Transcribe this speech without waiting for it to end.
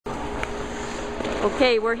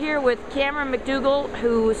Okay, we're here with Cameron MacDougall,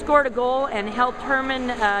 who scored a goal and helped Herman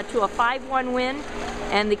to a 5-1 win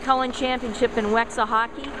and the Cullen Championship in WECSSAA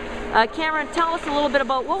hockey. Cameron, tell us a little bit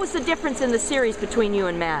about what was the difference in the series between you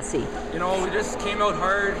and Massey? You know, we just came out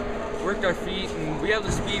hard, worked our feet, and we have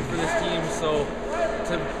the speed for this team, so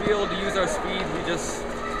to be able to use our speed, we just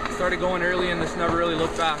started going early and just never really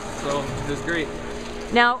looked back, so it was great.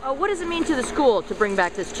 Now, what does it mean to the school to bring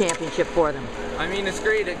back this championship for them? I mean, it's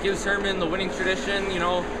great. It gives Herman the winning tradition. You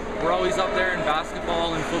know, we're always up there in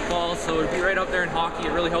basketball and football, so to be right up there in hockey,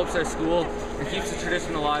 it really helps our school and keeps the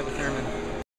tradition alive with Herman.